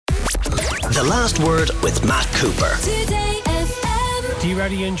The Last Word with Matt Cooper.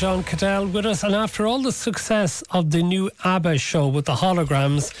 Reddy and John Caddell with us, and after all the success of the new ABBA show with the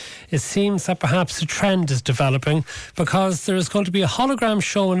holograms, it seems that perhaps a trend is developing, because there is going to be a hologram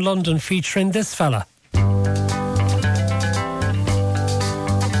show in London featuring this fella.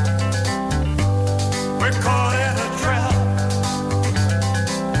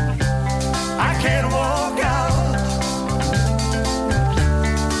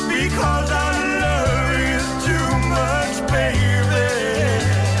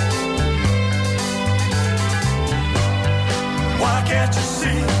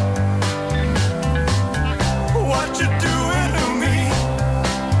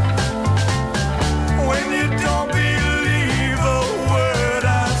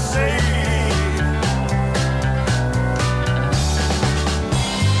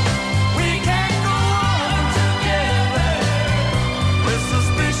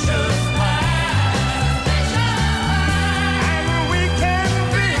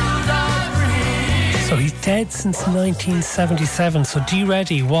 So he's dead since 1977. So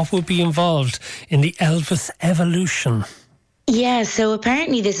Reddy, what would be involved in the Elvis evolution? Yeah, so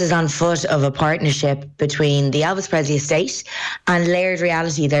apparently this is on foot of a partnership between the Elvis Presley estate and Layered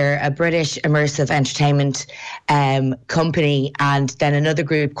Reality. They're a British immersive entertainment company, and then another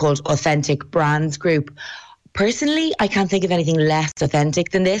group called Authentic Brands Group. Personally, I can't think of anything less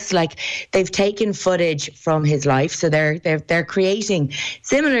authentic than this. Like, they've taken footage from his life, so they're creating,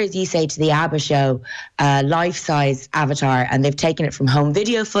 similar as you say to the ABBA show, life-size avatar, and they've taken it from home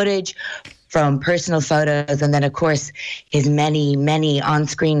video footage, from personal photos, and then of course his many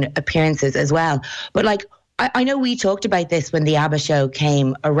on-screen appearances as well. But like, I know we talked about this when the ABBA show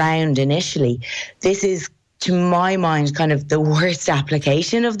came around initially. This is, to my mind, kind of the worst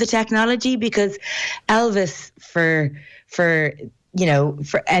application of the technology, because Elvis, for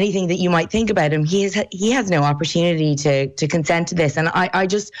anything that you might think about him, he has no opportunity to consent to this. And I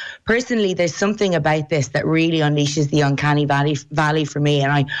just, personally, there's something about this that really unleashes the uncanny valley for me.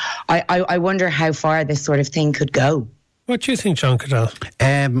 And I wonder how far this sort of thing could go. What do you think, John Caddell?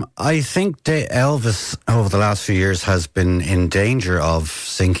 I think Elvis, over the last few years, has been in danger of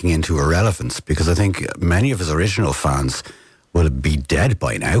sinking into irrelevance, because I think many of his original fans will be dead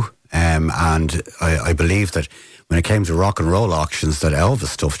by now. And I believe that when it came to rock and roll auctions, that Elvis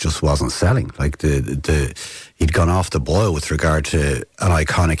stuff just wasn't selling. Like, he'd gone off the boil with regard to an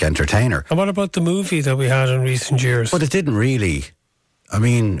iconic entertainer. And what about the movie that we had in recent years? But it didn't really. I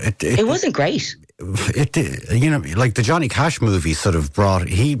mean, it wasn't great. It did, like the Johnny Cash movie sort of brought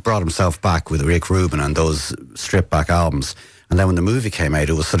himself back with Rick Rubin and those stripped back albums. And then when the movie came out,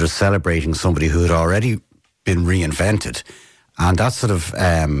 it was sort of celebrating somebody who had already been reinvented. And that sort of,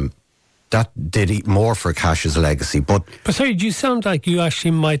 that did more for Cash's legacy. But sorry, you sound like you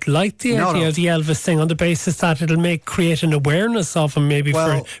actually might like the idea of the Elvis thing, on the basis that it'll create an awareness of him, maybe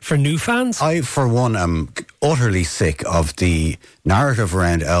for new fans. I, for one, am utterly sick of the narrative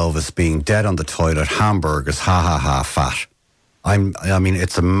around Elvis being dead on the toilet, hamburgers, fat. I mean,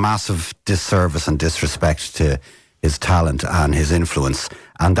 it's a massive disservice and disrespect to his talent and his influence.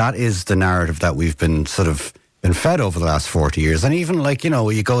 And that is the narrative that we've been fed over the last 40 years. And even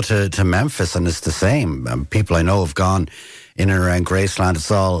you go to Memphis and it's the same. People I know have gone in and around Graceland. It's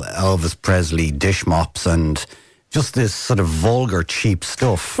all Elvis Presley dish mops and just this sort of vulgar, cheap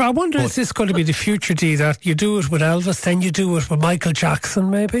stuff. Well, I wonder, is this going to be the future, Dee, that you do it with Elvis, then you do it with Michael Jackson,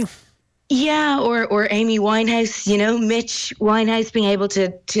 maybe? Yeah, or Amy Winehouse, Mitch Winehouse being able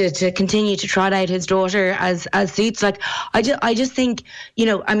to continue to trot out his daughter as suits. Like, I just think,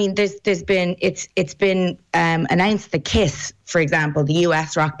 there's been, it's been announced that Kiss, for example, the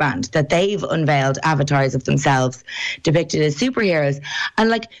US rock band, that they've unveiled avatars of themselves depicted as superheroes. And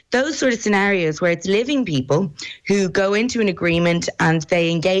like those sort of scenarios where it's living people who go into an agreement and they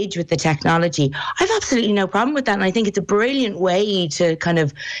engage with the technology, I've absolutely no problem with that. And I think it's a brilliant way to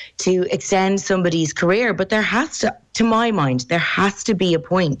to extend somebody's career. But there has to my mind, there has to be a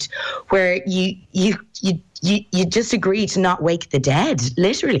point where you just agree to not wake the dead,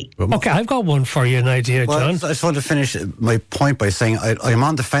 literally. Okay, I've got one for you, an idea, John. I just want to finish my point by saying I'm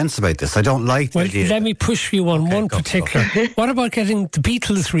on the fence about this. I don't like the idea. Let me push you on one particular. What about getting the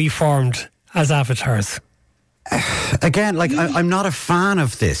Beatles reformed as avatars? Again, I'm not a fan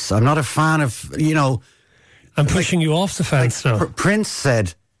of this. I'm not a fan of, I'm pushing you off the fence now. Prince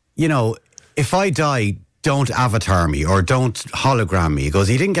said, if I die, don't avatar me or don't hologram me. He goes,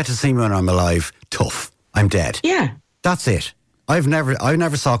 you didn't get to see me when I'm alive. Tough. I'm dead. Yeah. That's it. I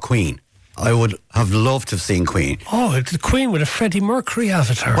never saw Queen. I would have loved to have seen Queen. Oh, the Queen with a Freddie Mercury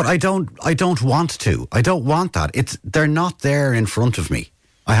avatar. But I don't want to. I don't want that. They're not there in front of me.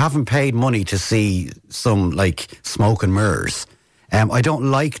 I haven't paid money to see some, like, smoke and mirrors. I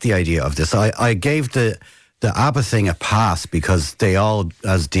don't like the idea of this. I gave the ABBA thing a pass because they all,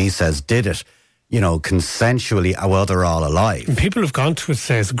 as Dee says, did it, consensually while they're all alive. And people have gone to it,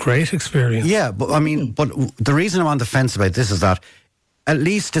 say it's a great experience. Yeah, but the reason I'm on the fence about this is that at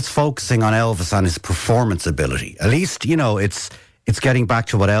least it's focusing on Elvis and his performance ability. At least, it's getting back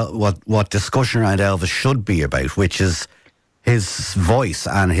to what discussion around Elvis should be about, which is his voice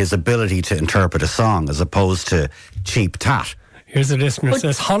and his ability to interpret a song as opposed to cheap tat. Here's a listener who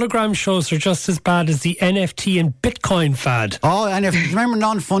says, hologram shows are just as bad as the NFT and Bitcoin fad. Oh, NFT, remember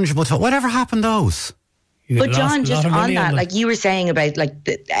non-fungible token? Whatever happened to those? But John, just on that, like you were saying about like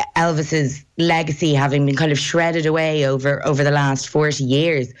Elvis's legacy having been kind of shredded away over the last 40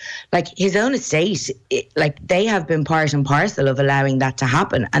 years, like his own estate, they have been part and parcel of allowing that to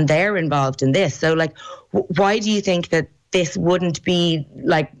happen, and they're involved in this. So like, why do you think that this wouldn't be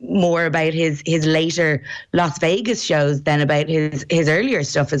like more about his later Las Vegas shows than about his earlier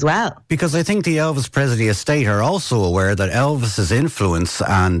stuff as well? Because I think the Elvis Presley estate are also aware that Elvis's influence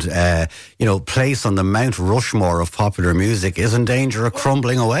and place on the Mount Rushmore of popular music is in danger of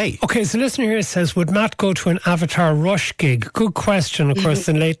crumbling away. Okay, so listener here says, would Matt go to an Avatar Rush gig? Good question, of course,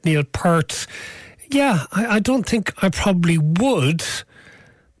 the late Neil Peart. Yeah, I don't think I probably would.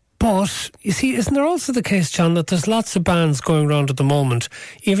 But, you see, isn't there also the case, John, that there's lots of bands going around at the moment,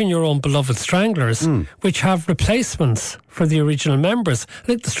 even your own beloved Stranglers, which have replacements for the original members? I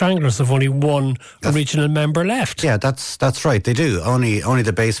think the Stranglers have only one original member left. Yeah, that's right, they do. Only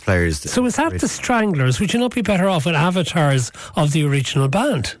the bass players. So is that the Stranglers? Would you not be better off with avatars of the original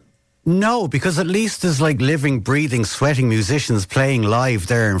band? No, because at least there's like living, breathing, sweating musicians playing live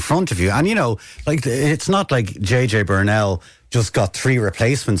there in front of you. And, it's not like JJ Burnell just got 3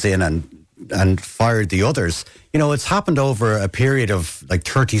 replacements in and fired the others. It's happened over a period of like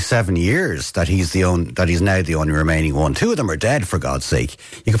 37 years that he's now the only remaining one. 2 of them are dead, for God's sake.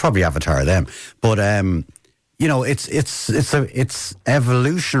 You could probably avatar them. But it's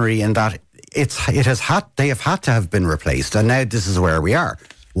evolutionary in that they have had to have been replaced, and now this is where we are.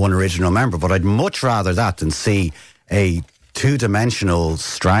 One original member, but I'd much rather that than see a 2-dimensional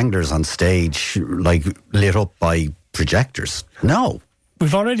Stranglers on stage, like lit up by projectors. No.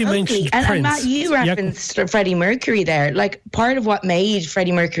 We've already mentioned Prince. And Matt, you referenced Freddie Mercury there. Like, part of what made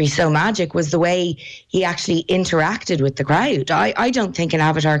Freddie Mercury so magic was the way he actually interacted with the crowd. I don't think an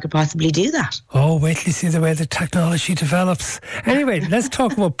avatar could possibly do that. Oh, wait till you see the way the technology develops. Anyway, let's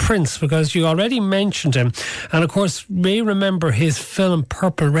talk about Prince, because you already mentioned him. And of course, you may remember his film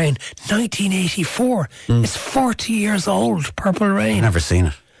Purple Rain, 1984. It's 40 years old, Purple Rain. I've never seen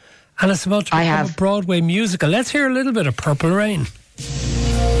it. And it's about to become a Broadway musical. Let's hear a little bit of Purple Rain.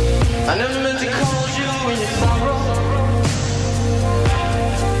 I never meant to call you in your sorrow.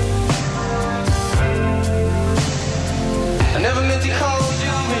 I never meant to call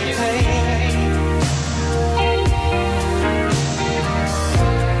you in your pain.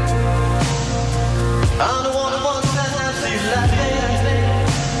 I'm the one who wants to have you laughing.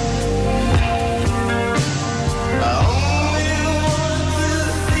 I only want to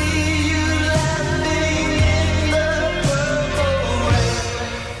see you laughing in the purple rain,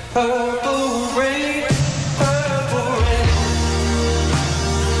 purple rain. Purple rain, purple rain.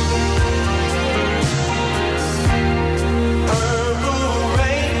 Purple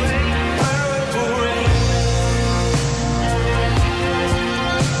rain,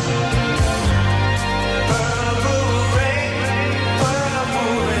 purple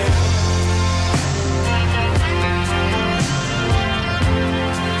rain.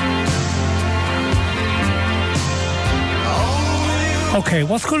 Okay,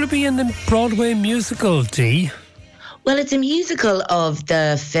 what's going to be in the Broadway musical, Dee? Well, it's a musical of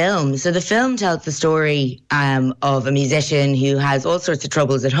the film. So the film tells the story of a musician who has all sorts of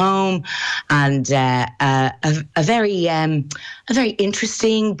troubles at home, and a very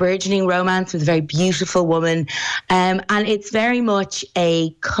interesting, burgeoning romance with a very beautiful woman. And it's very much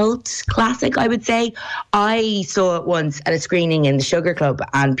a cult classic, I would say. I saw it once at a screening in the Sugar Club,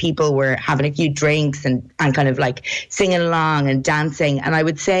 and people were having a few drinks and kind of like singing along and dancing. And I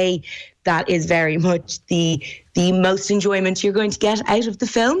would say that is very much the most enjoyment you're going to get out of the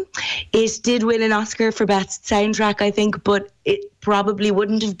film. It did win an Oscar for Best Soundtrack, I think, but it probably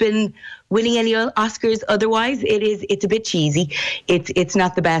wouldn't have been winning any Oscars otherwise. It's a bit cheesy. It's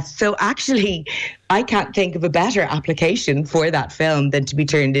not the best. So actually, I can't think of a better application for that film than to be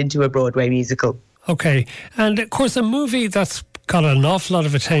turned into a Broadway musical. Okay. And of course, a movie that's got an awful lot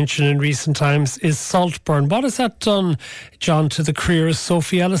of attention in recent times is Saltburn. What has that done, John, to the career of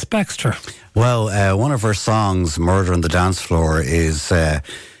Sophie Ellis-Bextor? Well, one of her songs, Murder on the Dance Floor, is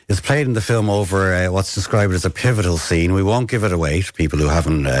played in the film over what's described as a pivotal scene. We won't give it away to people who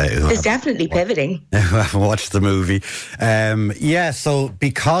haven't... It's definitely pivoting. Who haven't watched the movie. So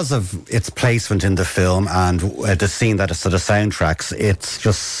because of its placement in the film and the scene that it's sort of soundtracks, it's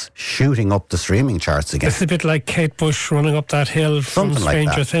just shooting up the streaming charts again. It's a bit like Kate Bush running up that hill from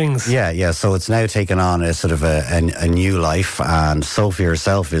Stranger Things. Yeah. So it's now taken on a sort of a new life, and Sophie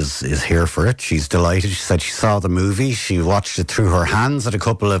herself is here for it. She's delighted. She said she saw the movie. She watched it through her hands at a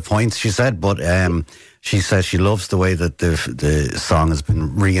couple of points, she said, but she says she loves the way that the song has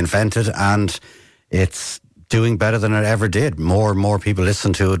been reinvented, and it's doing better than it ever did. More and more people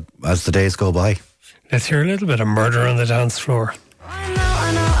listen to it as the days go by. Let's hear a little bit of Murder on the Dance Floor. I know.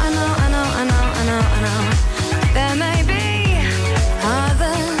 There may be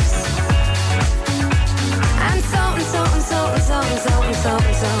others, and so.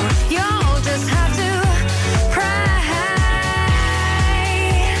 You'll just have to pray.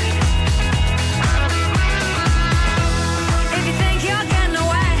 If you think you're getting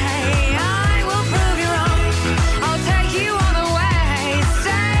away, I will prove you wrong. I'll take you all the way.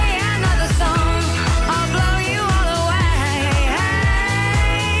 Say another song, I'll blow you all away.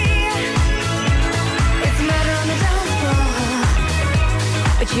 It's murder on the dance floor,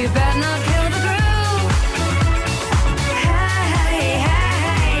 but you better not kill the groove.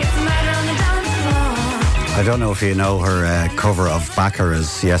 It's murder on the dance floor. I don't know if you know her cover of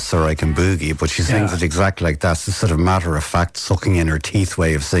Baccarat's Yes Sir I Can Boogie, but she sings it exactly like that. It's a sort of matter-of-fact, sucking in her teeth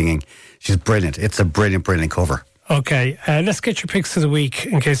way of singing. She's brilliant. It's a brilliant cover. Okay, let's get your picks of the week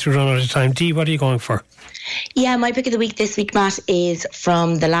in case we run out of time. Dee, what are you going for? Yeah, my pick of the week this week, Matt, is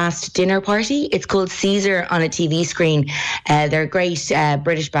from The Last Dinner Party. It's called Caesar on a TV Screen. They're a great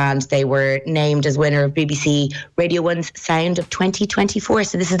British band. They were named as winner of BBC Radio 1's Sound of 2024.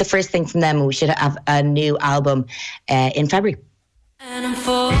 So this is the first thing from them, and we should have a new album in February. And I'm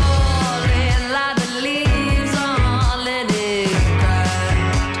falling like the leaves on lily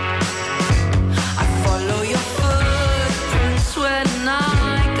ground. I follow your footprints when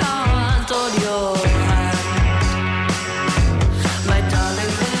I can't hold your hand. My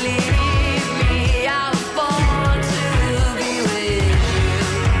darling, believe me, I was born to be with you.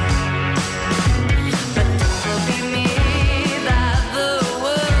 But don't be me that the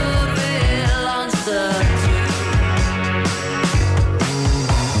world belongs to.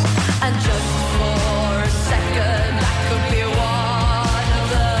 And just for a second, I could be one of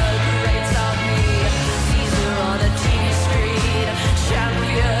the greats of me. Caesar on a TV screen,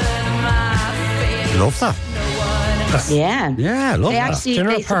 champion my fate. Love that. Yeah, love they that. actually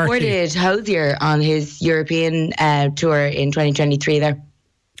Dinner they party. supported Hosier on his European tour in 2023 there.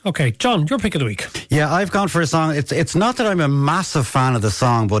 Okay, John, your pick of the week. Yeah, I've gone for a song. It's not that I'm a massive fan of the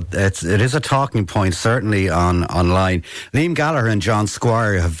song, but it is a talking point, certainly online. Liam Gallagher and John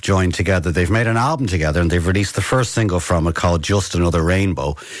Squire have joined together. They've made an album together, and they've released the first single from it called Just Another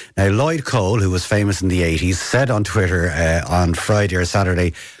Rainbow. Now, Lloyd Cole, who was famous in the 80s, said on Twitter on Friday or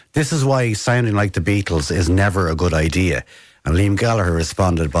Saturday, "This is why sounding like the Beatles is never a good idea." And Liam Gallagher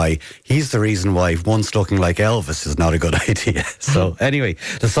responded by, "He's the reason why once looking like Elvis is not a good idea." So anyway,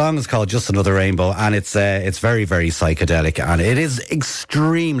 the song is called Just Another Rainbow, and it's very, very psychedelic, and it is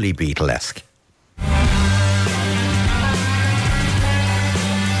extremely Beatlesque.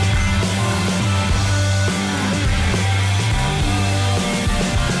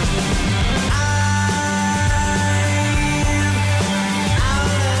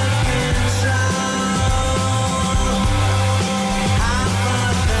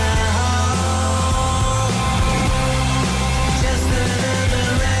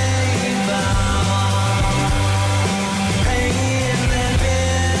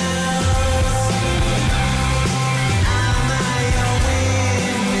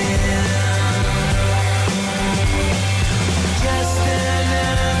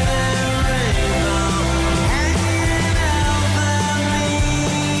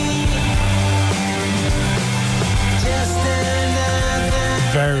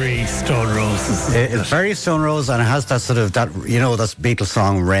 Very Stone Roses. It's very Stone Roses, and it has that sort of, that Beatles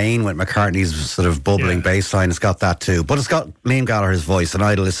song Rain with McCartney's sort of bubbling bass line. It's got that too, but it's got Liam Gallagher's voice, and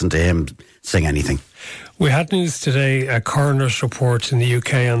I'd listen to him sing anything. We had news today, a coroner's report in the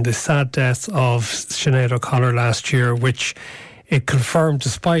UK on the sad death of Sinead O'Connor last year, which it confirmed,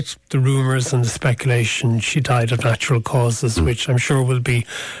 despite the rumours and the speculation, she died of natural causes, which I'm sure will be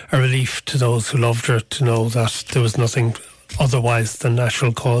a relief to those who loved her to know that there was nothing otherwise than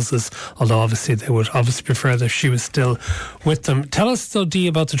natural causes, although obviously they would obviously prefer that she was still with them. Tell us though, Dee,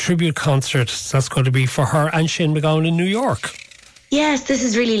 about the tribute concert that's going to be for her and Shane MacGowan in New York. Yes, this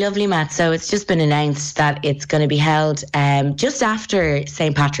is really lovely, Matt. So it's just been announced that it's going to be held just after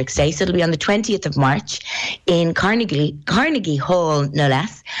St. Patrick's Day. So it'll be on the 20th of March in Carnegie Hall, no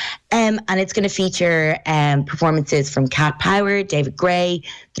less. And it's going to feature performances from Cat Power, David Gray,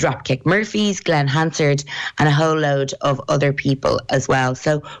 the Dropkick Murphys, Glenn Hansard, and a whole load of other people as well.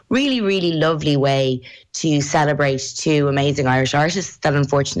 So really, really lovely way to celebrate two amazing Irish artists that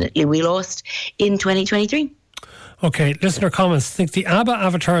unfortunately we lost in 2023. Okay, listener comments think the ABBA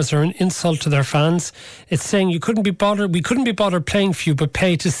avatars are an insult to their fans. It's saying we couldn't be bothered playing for you, but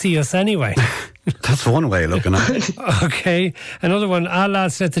pay to see us anyway. That's one way of looking at it. Okay, another one.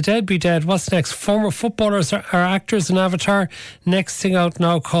 Lads, let the dead be dead. What's next? Former footballers are actors in Avatar. New thing out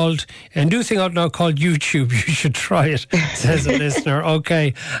now called YouTube. You should try it, says a listener.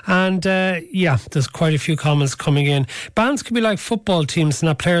 Okay, and there's quite a few comments coming in. Bands can be like football teams and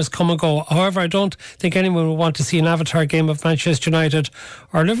have players come and go. However, I don't think anyone would want to see an Avatar game of Manchester United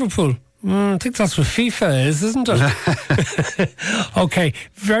or Liverpool. I think that's what FIFA is, isn't it? Okay,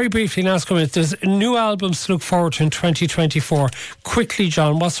 very briefly, last comment. There's new albums to look forward to in 2024. Quickly,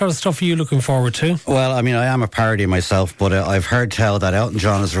 John, what sort of stuff are you looking forward to? Well, I mean, I am a parody myself, but I've heard tell that Elton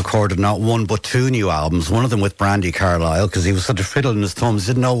John has recorded not one but two new albums, one of them with Brandi Carlile, because he was sort of fiddling his thumbs,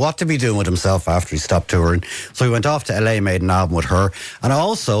 didn't know what to be doing with himself after he stopped touring. So he went off to LA, made an album with her. And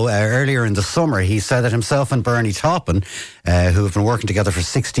also, earlier in the summer, he said that himself and Bernie Taupin, who have been working together for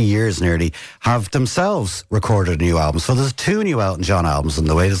 60 years nearly, have themselves recorded a new album. So there's two new Elton John albums on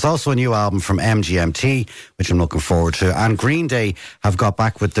the way. There's also a new album from MGMT, which I'm looking forward to. And Green Day have got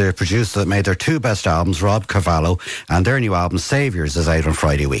back with the producer that made their two best albums, Rob Cavallo, and their new album, Saviours, is out on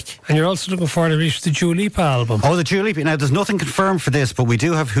Friday week. And you're also looking forward to the Dua Lipa album. Oh, the Dua Lipa. Now, there's nothing confirmed for this, but we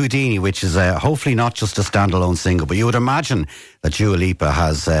do have Houdini, which is hopefully not just a standalone single, but you would imagine that Dua Lipa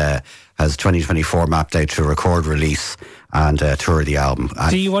has 2024 mapped out to record, release and tour the album.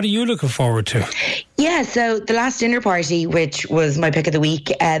 Dee, what are you looking forward to? Yeah, so The Last Dinner Party, which was my pick of the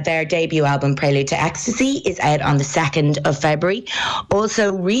week, their debut album Prelude to Ecstasy is out on the 2nd of February.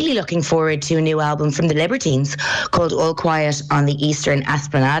 Also really looking forward to a new album from the Libertines called All Quiet on the Eastern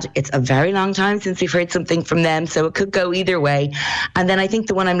Esplanade. It's a very long time since we've heard something from them, so it could go either way. And then I think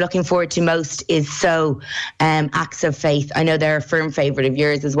the one I'm looking forward to most is Acts of Faith. I know they're a firm favourite of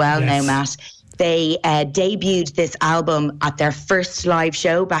yours as well now, Matt. They debuted this album at their first live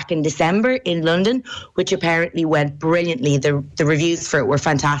show back in December in London, which apparently went brilliantly. The reviews for it were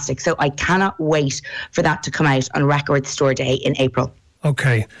fantastic. So I cannot wait for that to come out on Record Store Day in April.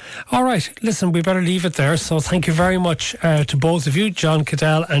 Okay. All right. Listen, we better leave it there. So thank you very much to both of you, John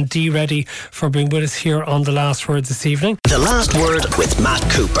Caddell and Dee Reddy, for being with us here on The Last Word this evening. The Last Word with Matt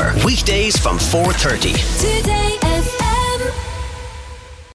Cooper. Weekdays from 4:30. Today